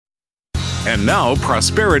And now,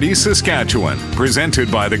 Prosperity Saskatchewan,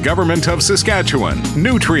 presented by the Government of Saskatchewan,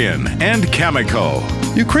 Nutrien, and Cameco.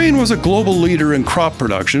 Ukraine was a global leader in crop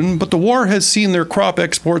production, but the war has seen their crop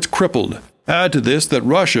exports crippled. Add to this that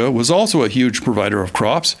Russia was also a huge provider of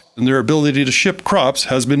crops, and their ability to ship crops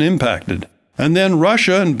has been impacted. And then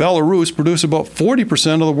Russia and Belarus produce about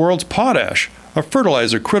 40% of the world's potash, a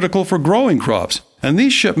fertilizer critical for growing crops. And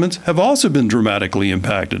these shipments have also been dramatically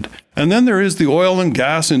impacted. And then there is the oil and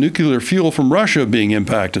gas and nuclear fuel from Russia being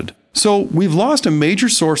impacted. So we've lost a major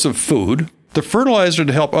source of food, the fertilizer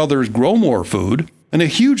to help others grow more food, and a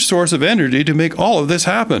huge source of energy to make all of this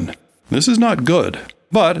happen. This is not good.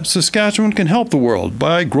 But Saskatchewan can help the world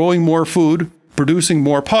by growing more food, producing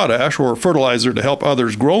more potash or fertilizer to help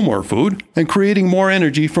others grow more food, and creating more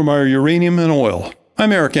energy from our uranium and oil.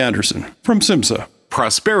 I'm Eric Anderson from SIMSA.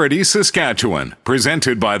 Prosperity Saskatchewan,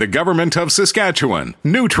 presented by the Government of Saskatchewan,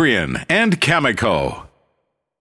 Nutrien, and Cameco.